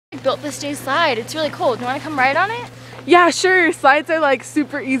built this new slide. It's really cool. Do you want to come ride on it? Yeah, sure. Slides are like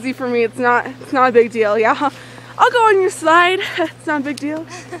super easy for me. It's not a big deal. Yeah, I'll go on your slide. It's not a big deal.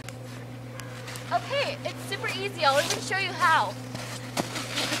 Okay, it's super easy. I'll even show you how.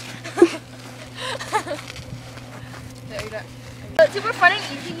 There you go. It's super fun and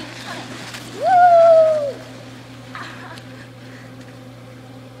easy. Woo!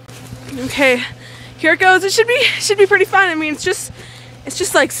 Okay, here it goes. It should be pretty fun. I mean, it's just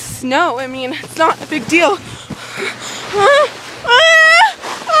like snow. I mean, it's not a big deal.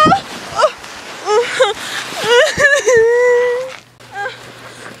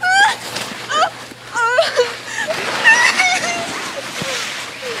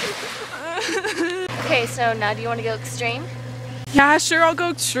 Okay, so now do you want to go extreme? Yeah, sure, I'll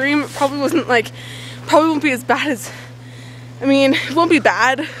go extreme. It probably won't be as bad as, I mean, it won't be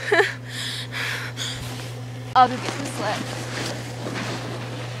bad. I'll go get the sled.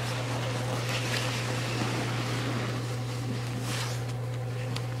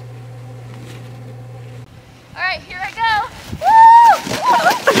 Alright, here I go. Woo!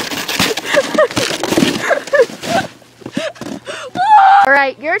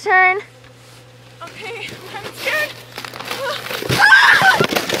 Alright, your turn. Okay, I'm scared.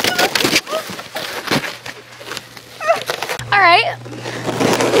 Alright,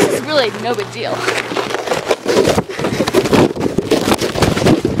 this is really no big deal.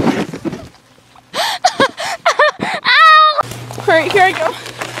 Ow! Alright, here I go.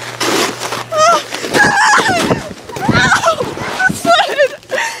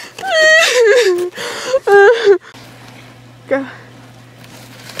 Go.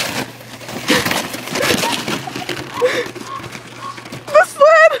 The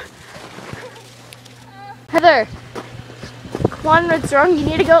sled! Heather, come on, what's wrong? You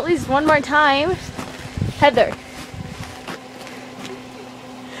need to go at least one more time. Heather.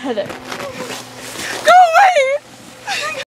 Heather.